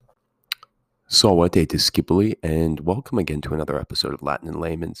Salve discipuli, and welcome again to another episode of Latin in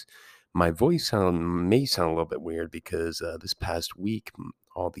Layman's. My voice may sound a little bit weird because this past week,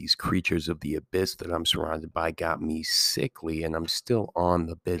 all these creatures of the abyss that I'm surrounded by got me sickly, and I'm still on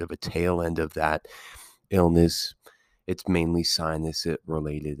the bit of a tail end of that illness. It's mainly sinus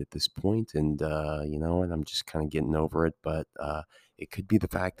related at this point, and you know what? I'm just kind of getting over it, but it could be the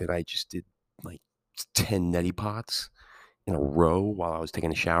fact that I just did like 10 neti pots in a row while I was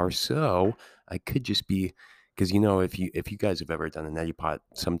taking a shower. So I could just be because if you guys have ever done a neti pot,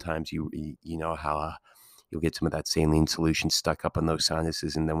 sometimes you know how you'll get some of that saline solution stuck up on those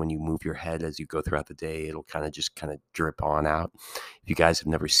sinuses, and then when you move your head as you go throughout the day, it'll kind of drip on out. If you guys have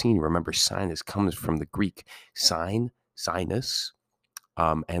never seen, remember sinus comes from the Greek sinus,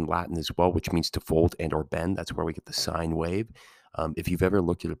 and Latin as well, which means to fold and or bend. That's where we get the sine wave. If you've ever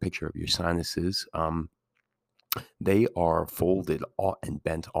looked at a picture of your sinuses, they are folded all and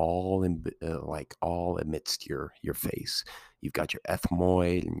bent all in like all amidst your face. You've got your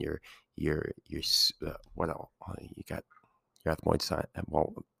ethmoid and what else? You got your ethmoid side.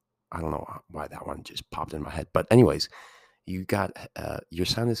 Well, I don't know why that one just popped in my head, but anyways, you got your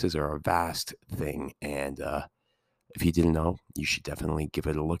sinuses are a vast thing, and if you didn't know, you should definitely give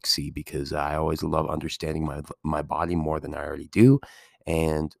it a look see because I always love understanding my body more than I already do.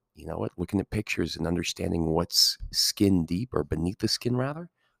 And you know what? Looking at pictures and understanding what's skin deep or beneath the skin rather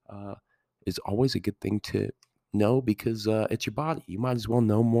uh, is always a good thing to know because it's your body. You might as well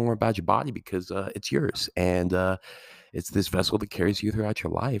know more about your body because it's yours and it's this vessel that carries you throughout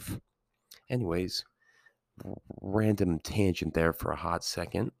your life. Anyways, random tangent there for a hot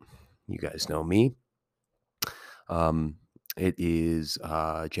second. You guys know me. Um, it is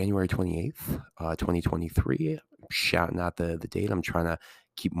January 28th, 2023. Shouting out the date. I'm trying to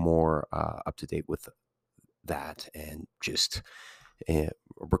keep more up to date with that and just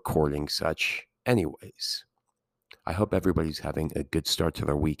recording such. Anyways, I hope everybody's having a good start to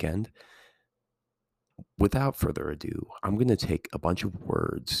their weekend. Without further ado, I'm going to take a bunch of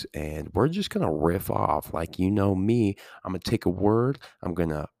words and we're just going to riff off. Like, you know me, I'm going to take a word. I'm going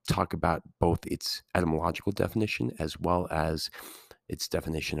to talk about both its etymological definition as well as its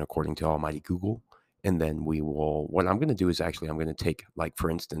definition according to Almighty Google. And then what I'm going to do is actually, I'm going to take, like,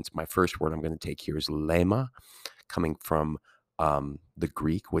 for instance, my first word I'm going to take here is lemma, coming from the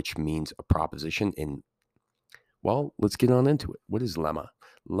Greek, which means a proposition well, let's get on into it. What is lemma?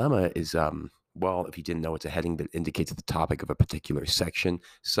 Lemma is, well, if you didn't know, it's a heading that indicates the topic of a particular section,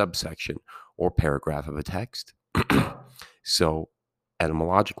 subsection, or paragraph of a text. So,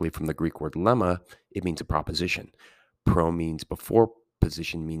 etymologically, from the Greek word lemma, it means a proposition. Pro means before,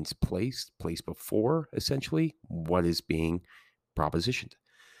 position means place before, essentially, what is being propositioned.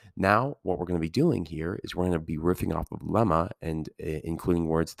 Now, what we're going to be doing here is we're going to be riffing off of lemma and including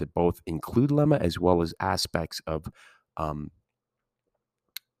words that both include lemma as well as aspects of um,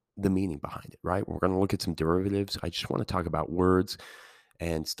 the meaning behind it, right? We're going to look at some derivatives. I just want to talk about words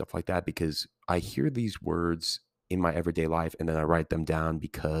and stuff like that because I hear these words in my everyday life and then I write them down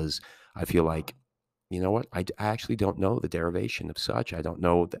because I feel like, you know what? I actually don't know the derivation of such. I don't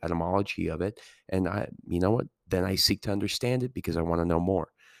know the etymology of it. And you know what? Then I seek to understand it because I want to know more.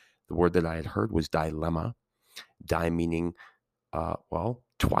 The word that I had heard was dilemma, di meaning, well,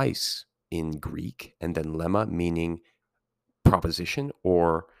 twice in Greek, and then lemma meaning proposition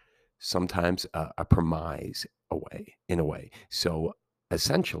or sometimes a premise in a way. So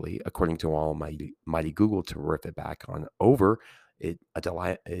essentially, according to Almighty Google, to riff it back on over,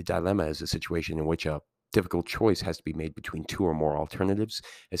 a dilemma is a situation in which a difficult choice has to be made between two or more alternatives,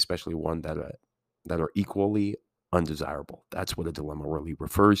 especially one that are equally undesirable. That's what a dilemma really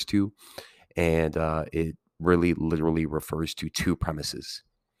refers to. And it really literally refers to two premises.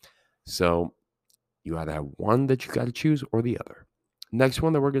 So you either have one that you got to choose or the other. Next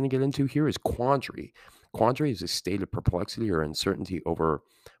one that we're going to get into here is quandary. Quandary is a state of perplexity or uncertainty over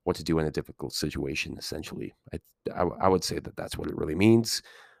what to do in a difficult situation, essentially. I would say that that's what it really means.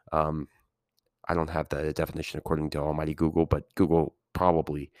 Um, I don't have the definition according to Almighty Google, but Google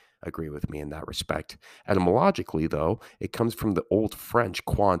probably agree with me in that respect. Etymologically, though, it comes from the Old French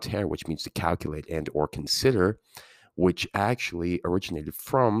quantere, which means to calculate and or consider, which actually originated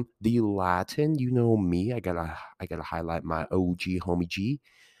from the Latin. You know me, I gotta highlight my OG homie G,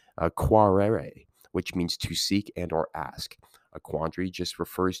 quaerere, which means to seek and or ask. A quandary just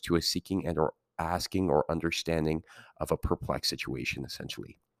refers to a seeking and or asking or understanding of a perplexed situation,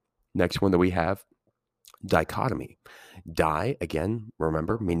 essentially. Next one that we have, dichotomy. Di, again,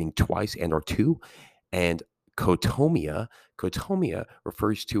 remember, meaning twice and or two, and Cotomia. Cotomia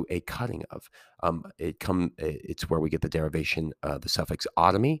refers to a cutting of. It's where we get the derivation, the suffix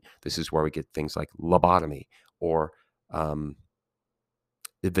otomy. This is where we get things like lobotomy, or um,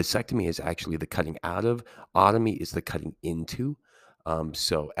 the vasectomy is actually the cutting out of. Otomy is the cutting into.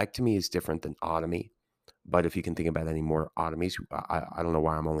 So ectomy is different than otomy. But if you can think about any more otomies, I don't know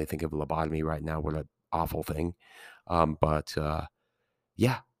why I'm only thinking of lobotomy right now. What an awful thing. But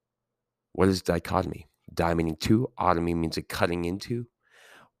yeah, what is dichotomy? Di meaning two, otomy means a cutting into.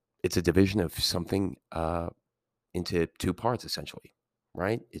 It's a division of something into two parts, essentially,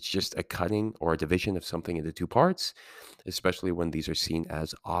 right? It's just a cutting or a division of something into two parts, especially when these are seen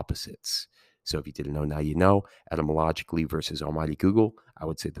as opposites. So if you didn't know, now you know. Etymologically versus Almighty Google, I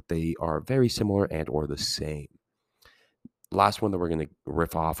would say that they are very similar and or the same. Last one that we're going to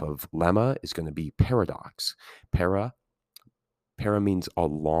riff off of lemma is going to be paradox. Para means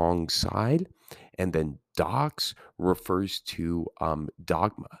alongside, and then dox refers to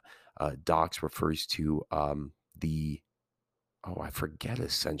dogma. Dox refers to the I forget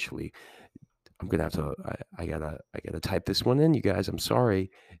essentially. I'm gonna have to. I gotta type this one in, you guys. I'm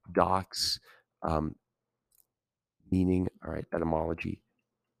sorry. Dox, um, meaning. All right, etymology.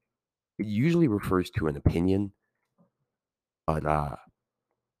 It usually refers to an opinion, but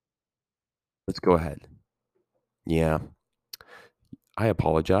let's go ahead. Yeah, I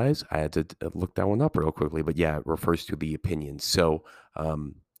apologize. I had to look that one up real quickly, but yeah, it refers to the opinion. So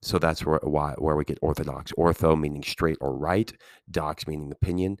that's where we get orthodox. Ortho meaning straight or right. Dox meaning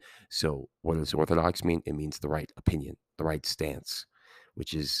opinion. So what does orthodox mean? It means the right opinion, the right stance,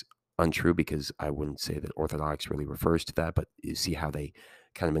 which is untrue because I wouldn't say that orthodox really refers to that. But you see how they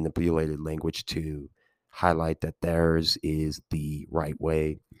kind of manipulated language to highlight that theirs is the right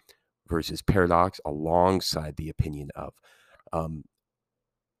way versus paradox alongside the opinion of. Um,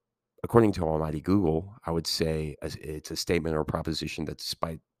 According to Almighty Google, I would say it's a statement or a proposition that,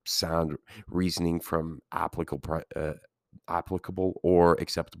 despite sound reasoning from applicable or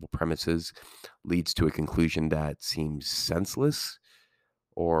acceptable premises, leads to a conclusion that seems senseless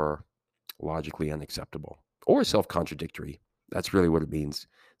or logically unacceptable or self-contradictory. That's really what it means.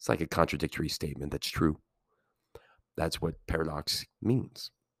 It's like a contradictory statement that's true. That's what paradox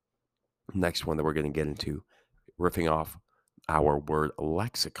means. Next one that we're going to get into, riffing off our word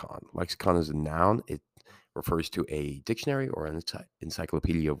lexicon. Lexicon is a noun. It refers to a dictionary or an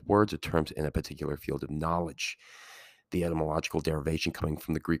encyclopedia of words or terms in a particular field of knowledge. The etymological derivation coming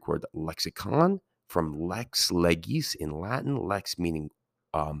from the Greek word lexicon, from lex legis in Latin, lex meaning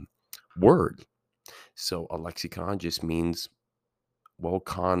word. So a lexicon just means, well,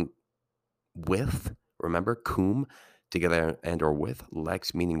 con with, remember, cum, together and or with,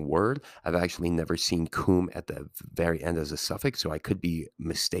 lex meaning word. I've actually never seen cum at the very end as a suffix, so I could be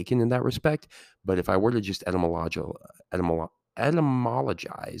mistaken in that respect. But if I were to just etymologize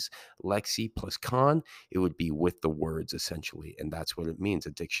lexi plus con, it would be with the words essentially, and that's what it means,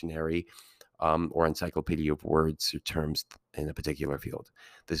 a dictionary or encyclopedia of words or terms in a particular field.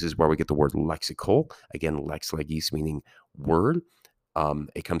 This is where we get the word lexical. Again, lex legis meaning word.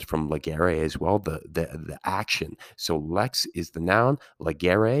 It comes from legere as well, the action. So lex is the noun,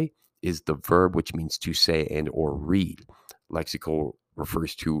 legere is the verb, which means to say and or read. Lexical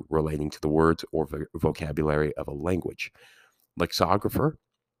refers to relating to the words or vocabulary of a language. Lexographer,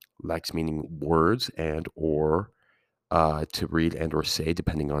 lex meaning words and or to read and or say,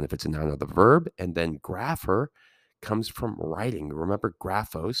 depending on if it's a noun or the verb. And then grapher comes from writing. Remember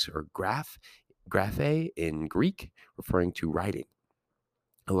graphos or graphe in Greek, referring to writing.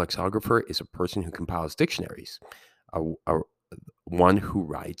 A lexicographer is a person who compiles dictionaries, one who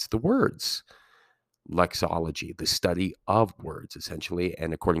writes the words. Lexology, the study of words, essentially.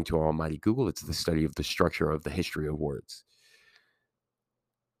 And according to Almighty Google, it's the study of the structure of the history of words.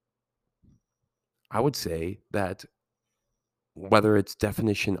 I would say that whether it's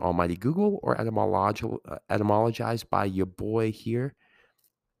definition Almighty Google or etymologized by your boy here,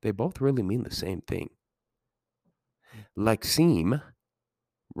 they both really mean the same thing. Lexeme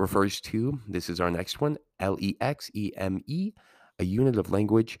refers to, this is our next one, Lexeme, a unit of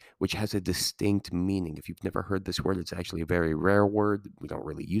language which has a distinct meaning. If you've never heard this word, it's actually a very rare word. We don't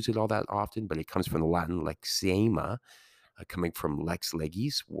really use it all that often, but it comes from the Latin lexema, coming from lex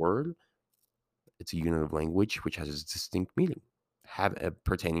legis, word. It's a unit of language which has a distinct meaning,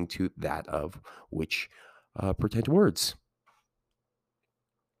 pertaining to that of which pertain to words.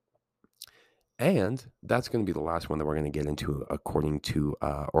 And that's going to be the last one that we're going to get into, according to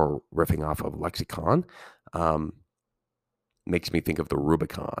or riffing off of lexicon. Makes me think of the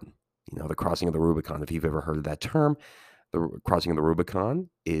Rubicon, the crossing of the Rubicon. If you've ever heard of that term, crossing the Rubicon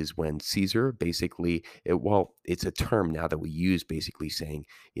is when Caesar basically, it's a term now that we use, basically saying,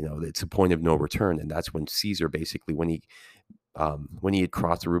 it's a point of no return, and that's when Caesar basically, when he had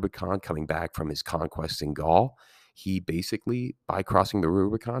crossed the Rubicon, coming back from his conquest in Gaul, he basically, by crossing the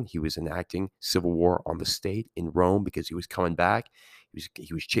Rubicon, he was enacting civil war on the state in Rome because he was coming back.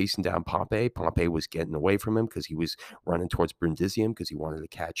 He was chasing down Pompey. Pompey was getting away from him because he was running towards Brundisium because he wanted to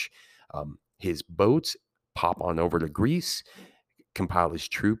catch his boats, pop on over to Greece, compile his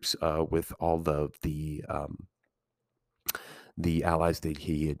troops with all the allies that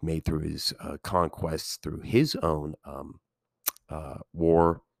he had made through his conquests through his own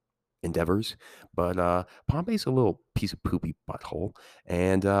war endeavors. But Pompey's a little piece of poopy butthole,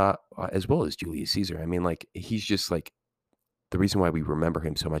 and as well as Julius Caesar. I mean, like, he's just like, the reason why we remember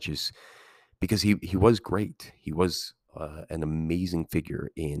him so much is because he was great. He was an amazing figure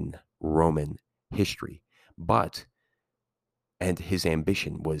in Roman history, but and his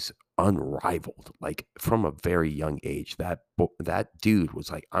ambition was unrivaled. Like, from a very young age, that dude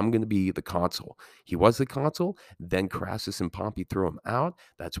was like, I'm going to be the consul. He was the consul. Then Crassus and Pompey threw him out.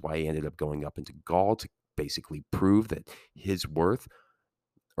 That's why he ended up going up into Gaul to basically prove that his worth,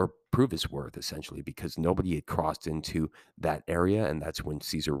 or prove his worth, essentially, because nobody had crossed into that area. And that's when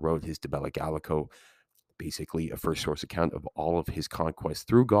Caesar wrote his De Bella Gallico, basically a first source account of all of his conquests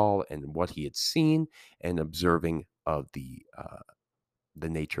through Gaul and what he had seen and observing of the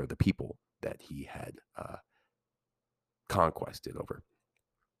nature of the people that he had conquested over.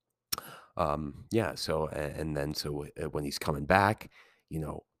 Yeah. So, and then, so when he's coming back,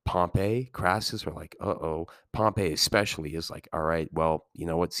 Pompey, Crassus are like, uh-oh. Pompey especially is like, all right, well, you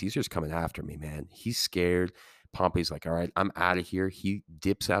know what? Caesar's coming after me, man. He's scared. Pompey's like, all right, I'm out of here. He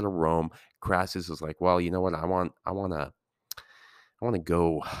dips out of Rome. Crassus is like, well, you know what? I want to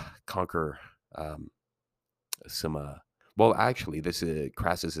go conquer some well, actually, this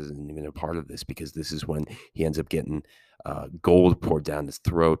Crassus isn't even a part of this, because this is when he ends up getting gold poured down his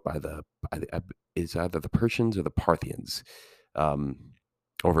throat by it's either the Persians or the Parthians, um,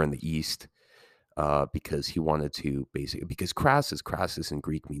 over in the east, because he wanted to, basically, because Crassus in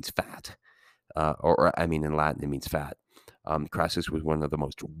Greek means fat, or I mean, in Latin it means fat. Crassus was one of the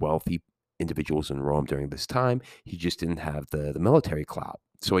most wealthy individuals in Rome during this time. He just didn't have the military clout,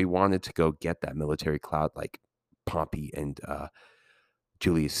 so he wanted to go get that military clout, like Pompey and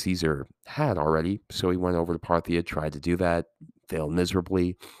Julius Caesar had already. So he went over to Parthia, tried to do that, failed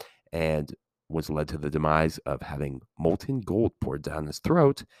miserably, and was led to the demise of having molten gold poured down his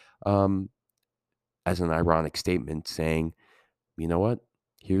throat, um, as an ironic statement saying, you know what?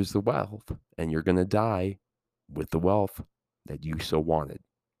 Here's the wealth, and you're going to die with the wealth that you so wanted.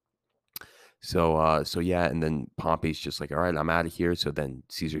 So yeah, and then Pompey's just like, all right, I'm out of here. So then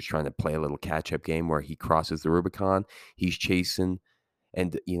Caesar's trying to play a little catch-up game where he crosses the Rubicon. He's chasing,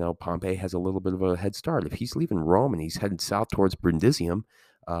 and Pompey has a little bit of a head start. If he's leaving Rome and he's headed south towards Brundisium,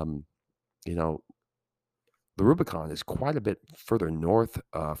 um, you know, the Rubicon is quite a bit further north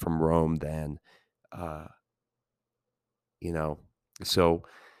from Rome than, uh, you know, so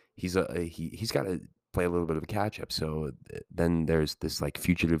he's got to play a little bit of a catch up. So then there's this like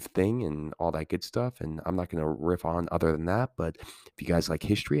fugitive thing and all that good stuff. And I'm not going to riff on other than that. But if you guys like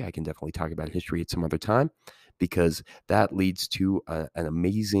history, I can definitely talk about history at some other time, because that leads to an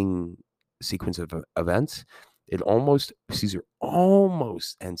amazing sequence of events. Caesar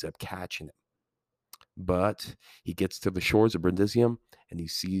almost ends up catching him, but he gets to the shores of Brundisium and he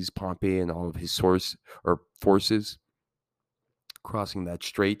sees Pompey and all of his forces crossing that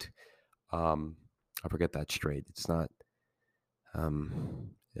strait. I forget that strait. It's not.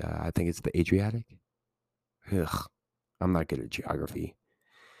 Yeah, I think it's the Adriatic. Ugh, I'm not good at geography,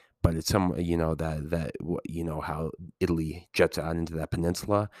 but it's some. How Italy juts out into that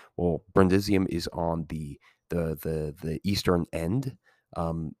peninsula. Well, Brundisium is on the eastern end.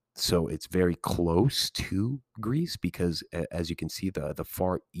 So it's very close to Greece, because as you can see, the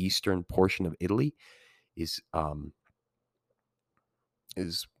far eastern portion of Italy is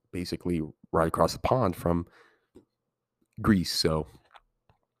is basically right across the pond from Greece. So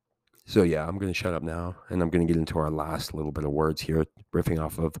yeah, I'm going to shut up now, and I'm going to get into our last little bit of words here, riffing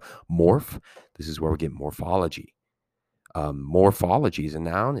off of morph. This is where we get morphology. Morphology is a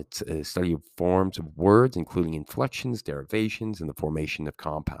noun. It's a study of forms of words, including inflections, derivations, and the formation of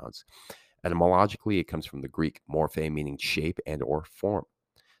compounds. Etymologically, it comes from the Greek morphe, meaning shape and or form.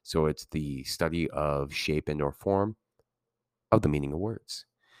 So it's the study of shape and or form of the meaning of words.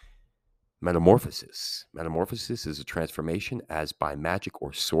 Metamorphosis. Metamorphosis is a transformation as by magic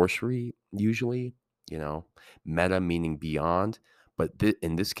or sorcery, usually, meta meaning beyond, but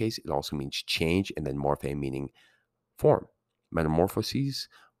in this case, it also means change, and then morphe meaning form. Metamorphoses,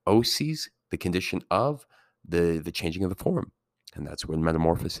 osis, the condition of the changing of the form. And that's what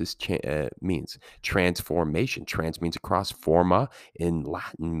metamorphosis means. Transformation. Trans means across. Forma in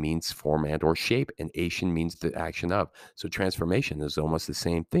Latin means form and or shape, and ation means the action of. So transformation is almost the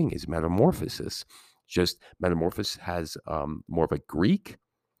same thing as metamorphosis. Just metamorphosis has more of a Greek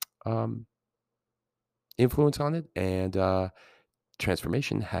um, influence on it, and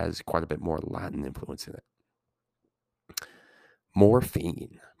transformation has quite a bit more Latin influence in it.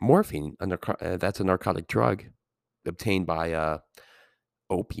 Morphine. Morphine, that's a narcotic drug obtained by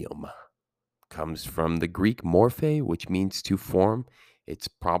opium. Comes from the Greek morphe, which means to form. It's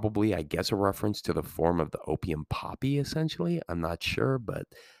probably, I guess, a reference to the form of the opium poppy, essentially. I'm not sure, but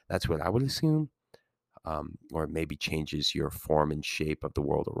that's what I would assume. Or it maybe changes your form and shape of the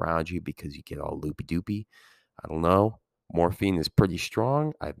world around you because you get all loopy doopy. I don't know. Morphine is pretty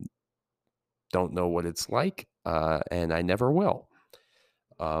strong. I don't know what it's like, and I never will.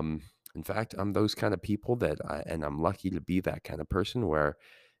 Um, in fact, I'm those kind of people and I'm lucky to be that kind of person where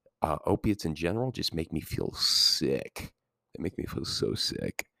opiates in general just make me feel sick. They make me feel so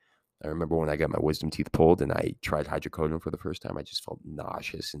sick. I remember when I got my wisdom teeth pulled and I tried hydrocodone for the first time, I just felt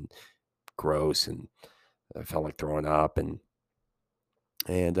nauseous and gross, and I felt like throwing up, and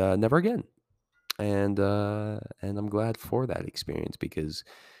never again. And I'm glad for that experience because,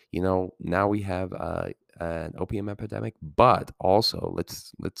 now we have an opium epidemic, but also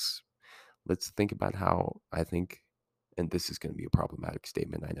let's think about how I think, and this is going to be a problematic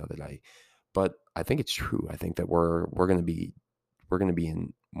statement. I know that but I think it's true. I think that we're going to be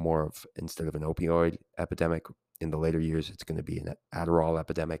in more of, instead of an opioid epidemic in the later years, it's going to be an Adderall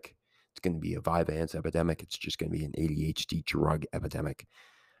epidemic. It's going to be a Vyvanse epidemic. It's just going to be an ADHD drug epidemic.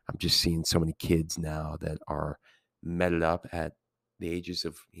 I'm just seeing so many kids now that are meted up at the ages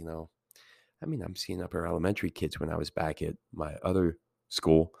of, I'm seeing upper elementary kids when I was back at my other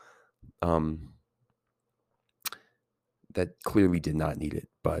school. That clearly did not need it.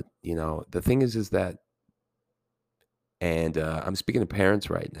 But, the thing is that, and I'm speaking to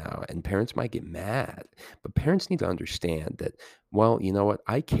parents right now, and parents might get mad, but parents need to understand that, well, you know what?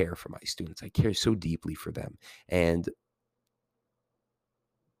 I care for my students. I care so deeply for them. And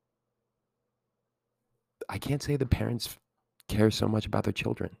I can't say the parents care so much about their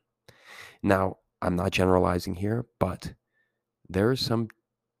children. Now, I'm not generalizing here, but there are some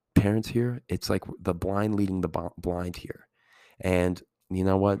parents here. It's like the blind leading the blind here. And you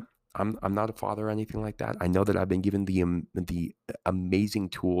know what? I'm not a father or anything like that. I know that I've been given the amazing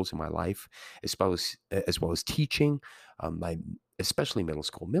tools in my life, as well as teaching, my especially middle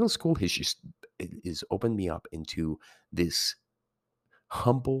school. Middle school is opened me up into this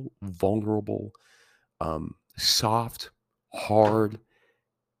humble, vulnerable, soft, hard,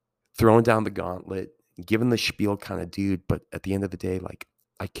 throwing down the gauntlet, giving the spiel kind of dude. But at the end of the day, like,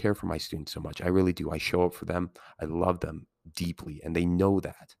 I care for my students so much. I really do. I show up for them. I love them deeply, and they know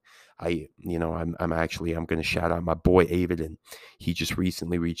that. I'm going to shout out my boy Avid, and he just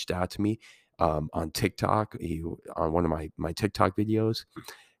recently reached out to me on TikTok, on one of my TikTok videos,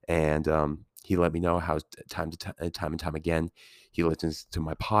 and he let me know how time and time again he listens to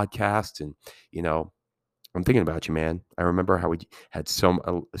my podcast, and you know I'm thinking about you, man. I remember how we had so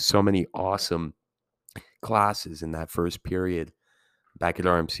many awesome classes in that first period back at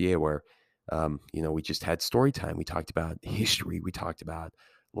RMCA where, we just had story time. We talked about history. We talked about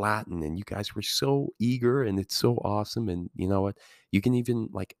Latin, and you guys were so eager, and it's so awesome. And you know what? You can even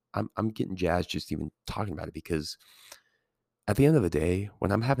like, I'm getting jazzed just even talking about it because at the end of the day,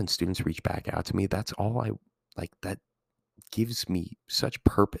 when I'm having students reach back out to me, that's all I like. That gives me such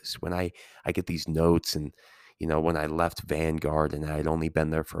purpose when I get these notes. And when I left Vanguard and I'd only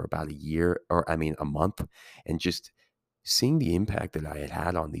been there for about a year, or I mean a month, and just seeing the impact that I had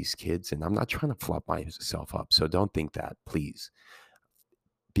had on these kids. And I'm not trying to fluff myself up, so don't think that, please.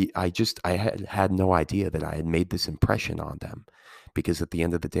 I had no idea that I had made this impression on them, because at the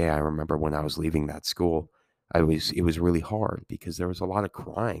end of the day, I remember when I was leaving that school, it was really hard because there was a lot of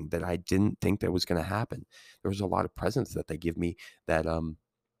crying that I didn't think that was going to happen. There was a lot of presents that they give me that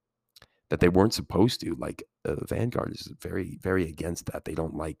they weren't supposed to. Like, Vanguard is very, very against that. They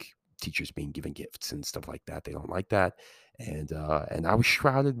don't like teachers being given gifts and stuff like that. They don't like that. And I was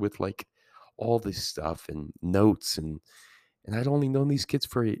shrouded with like all this stuff and notes, and I'd only known these kids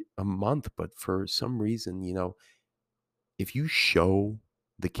for a month, but for some reason, if you show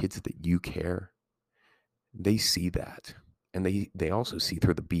the kids that you care, they see that. And they also see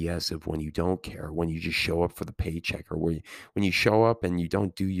through the BS of when you don't care, when you just show up for the paycheck, or when you show up and you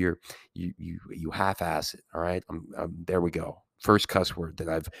don't do you half-ass it. All right. There we go. First cuss word that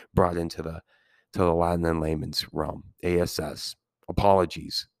I've brought into to the Latin and layman's realm. ASS.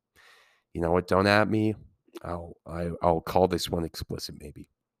 Apologies. You know what? Don't at me. I'll call this one explicit maybe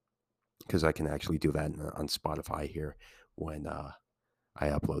because I can actually do that on Spotify here when I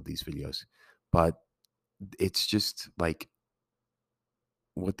upload these videos. But it's just like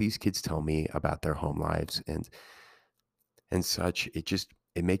what these kids tell me about their home lives and such.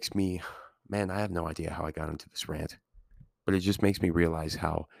 It makes me, man, I have no idea how I got into this rant, but it just makes me realize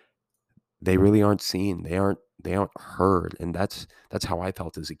how they really aren't seen. They aren't heard, and that's how I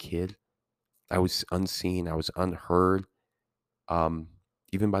felt as a kid. I was unseen. I was unheard, um,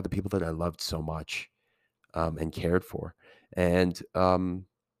 even by the people that I loved so much, and cared for. And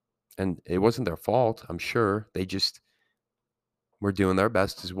and it wasn't their fault. I'm sure they just were doing their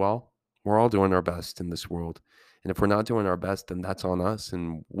best as well. We're all doing our best in this world, and if we're not doing our best, then that's on us.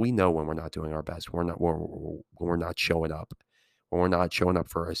 And we know when we're not doing our best. When we're not showing up. When we're not showing up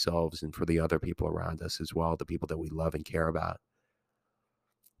for ourselves and for the other people around us as well, the people that we love and care about.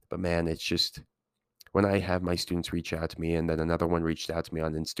 But man, it's just when I have my students reach out to me, and then another one reached out to me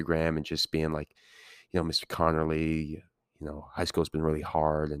on Instagram and just being like, Mr. Connerly, high school's been really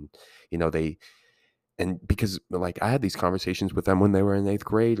hard. And, they, and because like I had these conversations with them when they were in eighth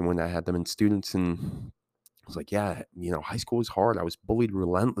grade and when I had them in students, and I was like, yeah, high school was hard. I was bullied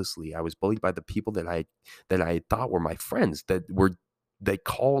relentlessly. I was bullied by the people that I thought were my friends, they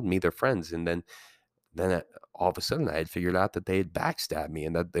called me their friends. And then all of a sudden I had figured out that they had backstabbed me,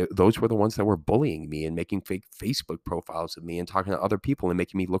 and that those were the ones that were bullying me and making fake Facebook profiles of me and talking to other people and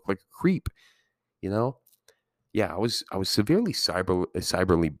making me look like a creep, you know? Yeah, I was severely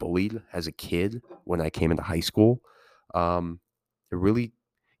cyberly bullied as a kid when I came into high school. It really,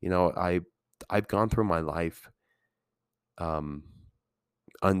 I've gone through my life um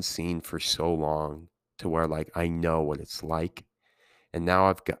unseen for so long to where like I know what it's like. And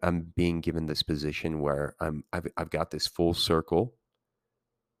now I'm being given this position where I've got this full circle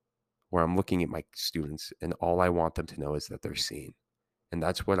where I'm looking at my students, and all I want them to know is that they're seen. And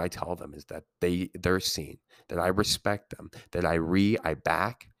that's what I tell them, is that they're seen, that I respect them, that I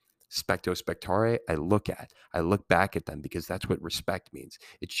back, specto spectare, I look back at them, because that's what respect means.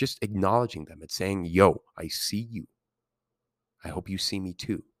 It's just acknowledging them. It's saying, yo, I see you. I hope you see me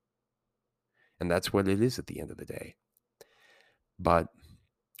too. And that's what it is at the end of the day. But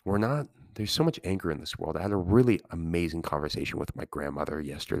we're not, there's so much anger in this world. I had a really amazing conversation with my grandmother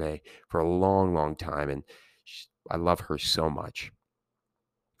yesterday for a long, long time. And I love her so much.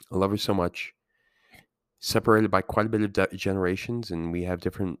 I love her so much. Separated by quite a bit of generations, and we have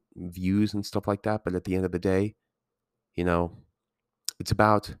different views and stuff like that. But at the end of the day, you know, it's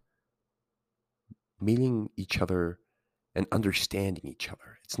about meeting each other and understanding each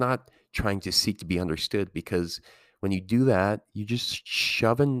other. It's not trying to seek to be understood, because when you do that, you just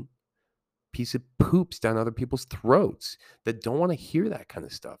shoving piece of poops down other people's throats that don't want to hear that kind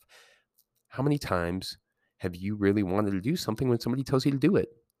of stuff. How many times have you really wanted to do something when somebody tells you to do it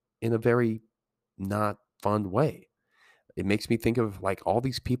in a very not fun way? It makes me think of like all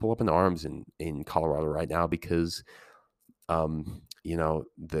these people up in arms in Colorado right now because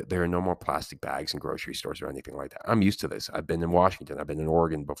there are no more plastic bags in grocery stores or anything like that. I'm used to this. I've been in Washington. I've been in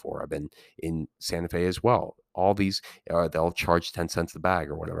Oregon before. I've been in Santa Fe as well. All these, they'll charge 10 cents the bag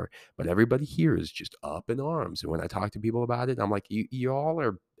or whatever. But everybody here is just up in arms. And when I talk to people about it, I'm like, you all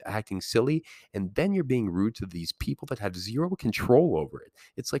are acting silly. And then you're being rude to these people that have zero control over it.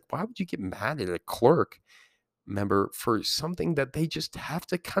 It's like, why would you get mad at a clerk member for something that they just have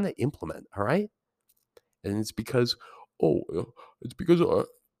to kind of implement? All right. And it's because, oh, it's because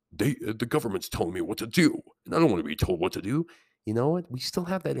the government's telling me what to do, and I don't want to be told what to do. You know what? We still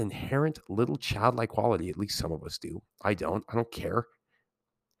have that inherent little childlike quality. At least some of us do. I don't. I don't care.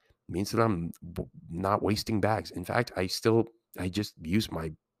 It means that I'm not wasting bags. In fact, I just use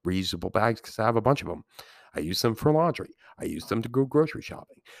my reusable bags because I have a bunch of them. I use them for laundry. I use them to go grocery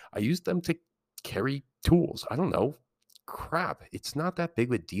shopping. I use them to carry tools. I don't know. Crap. It's not that big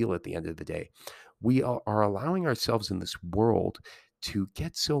of a deal at the end of the day. We are allowing ourselves in this world to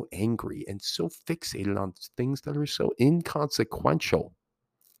get so angry and so fixated on things that are so inconsequential.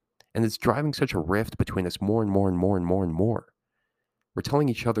 And it's driving such a rift between us more and more and more and more and more. We're telling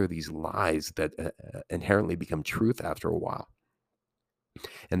each other these lies that inherently become truth after a while.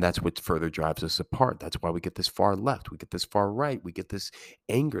 And that's what further drives us apart. That's why we get this far left, we get this far right, we get this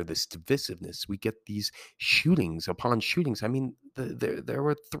anger, this divisiveness, we get these shootings upon shootings. I mean, there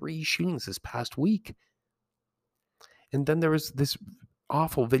were 3 shootings this past week. And then there was this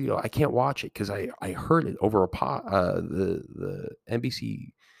awful video. I can't watch it because I heard it over the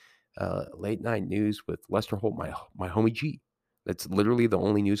NBC late night news with Lester Holt, my homie G. That's literally the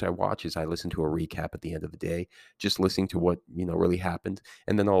only news I watch is I listen to a recap at the end of the day, just listening to what, really happened.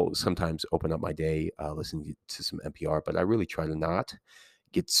 And then I'll sometimes open up my day, listening to some NPR, but I really try to not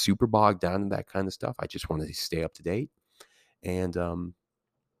get super bogged down in that kind of stuff. I just want to stay up to date. And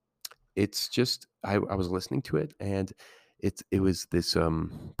it's just I was listening to it, and it was this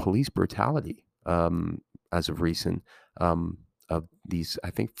police brutality as of recent, of these, I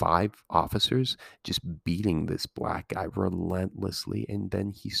think, 5 officers just beating this black guy relentlessly, and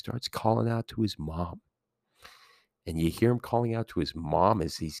then he starts calling out to his mom, and you hear him calling out to his mom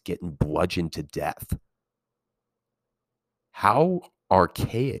as he's getting bludgeoned to death. How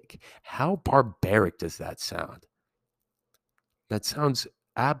archaic, how barbaric does that sound? That sounds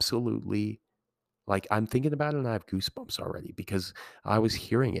absolutely, like, I'm thinking about it and I have goosebumps already because I was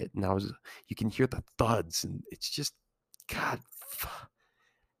hearing it, and you can hear the thuds, and it's just, God,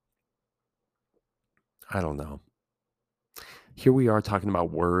 I don't know. Here we are talking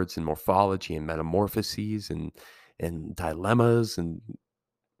about words and morphology and metamorphoses and dilemmas, and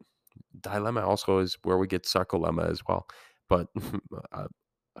dilemma also is where we get sarcolemma as well. But uh,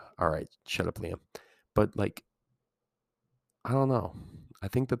 all right, shut up, Liam. But like, I don't know. I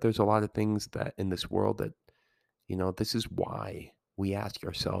think that there's a lot of things that in this world that, this is why we ask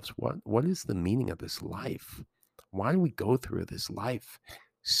ourselves, what is the meaning of this life? Why do we go through this life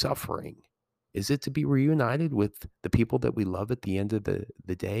suffering? Is it to be reunited with the people that we love at the end of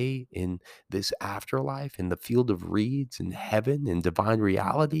the day in this afterlife, in the field of reeds, in heaven, in divine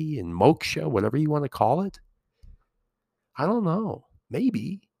reality, in moksha, whatever you want to call it? I don't know.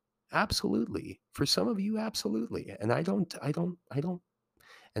 Maybe. Absolutely. For some of you, absolutely. And I don't,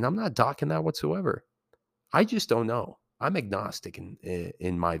 and I'm not docking that whatsoever. I just don't know. I'm agnostic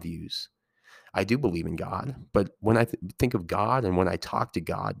in my views. I do believe in God, but when I think of God and when I talk to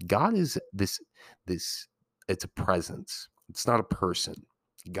God, God is this. It's a presence. It's not a person.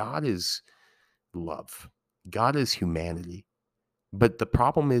 God is love. God is humanity. But the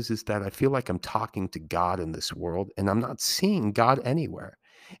problem is that I feel like I'm talking to God in this world, and I'm not seeing God anywhere.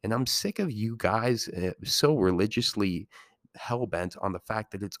 And I'm sick of you guys so religiously hell bent on the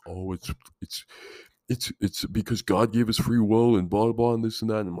fact that it's it's because God gave us free will and blah blah and this and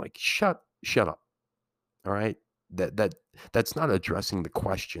that. And I'm like, shut up. All right. That's not addressing the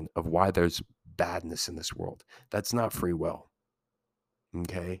question of why there's badness in this world. That's not free will.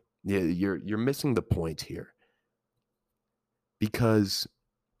 Okay. Yeah, you're missing the point here. Because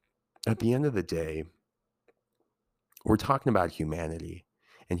at the end of the day, we're talking about humanity.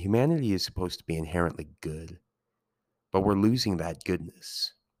 And humanity is supposed to be inherently good, but we're losing that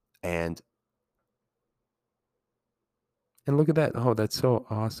goodness. And look at that. Oh, that's so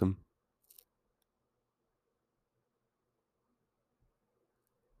awesome.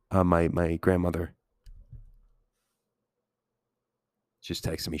 My grandmother just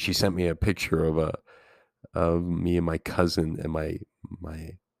texted me. She sent me a picture of me and my cousin and my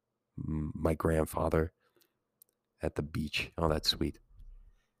my grandfather at the beach. Oh, that's sweet.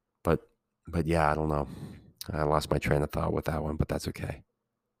 But yeah, I don't know. I lost my train of thought with that one, but that's okay.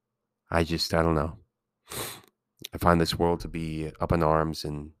 I don't know. I find this world to be up in arms,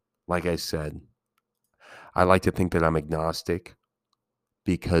 and like I said, I like to think that I'm agnostic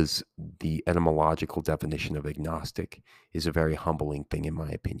because the etymological definition of agnostic is a very humbling thing, in my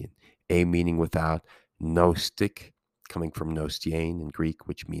opinion. A meaning without, gnostic, coming from nostein in Greek,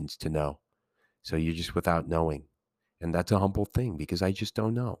 which means to know. So you're just without knowing. And that's a humble thing because I just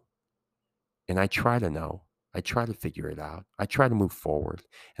don't know. And I try to know. I try to figure it out. I try to move forward.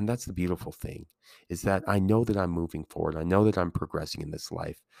 And that's the beautiful thing is that I know that I'm moving forward. I know that I'm progressing in this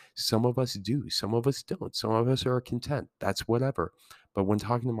life. Some of us do, some of us don't. Some of us are content. That's whatever. But when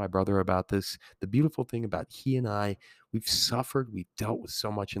talking to my brother about this, the beautiful thing about he and I, we've suffered, we've dealt with so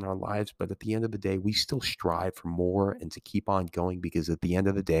much in our lives, but at the end of the day, we still strive for more and to keep on going because at the end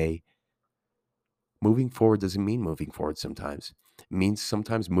of the day, moving forward doesn't mean moving forward sometimes. It means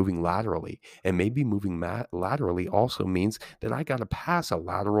sometimes moving laterally. And maybe moving laterally also means that I got to pass a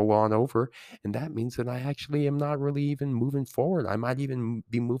lateral on over. And that means that I actually am not really even moving forward. I might even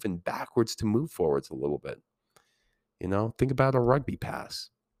be moving backwards to move forwards a little bit. Think about a rugby pass.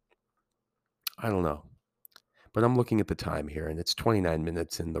 I don't know. But I'm looking at the time here and it's 29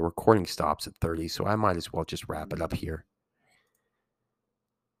 minutes and the recording stops at 30. So I might as well just wrap it up here.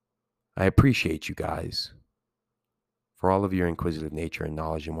 I appreciate you guys for all of your inquisitive nature and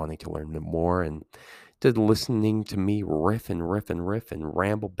knowledge and wanting to learn more and to listening to me riff and riff and riff and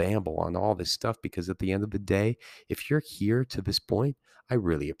ramble bamble on all this stuff because at the end of the day, if you're here to this point, I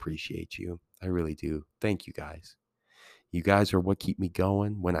really appreciate you. I really do. Thank you guys. You guys are what keep me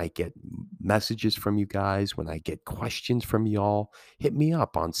going. When I get messages from you guys, when I get questions from y'all, hit me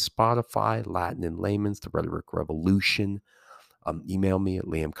up on Spotify, Latin and Layman's, The Rhetoric Revolution. Email me at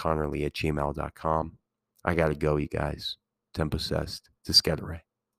liamconnerly@gmail.com. I got to go, you guys. Tempest, Discedere.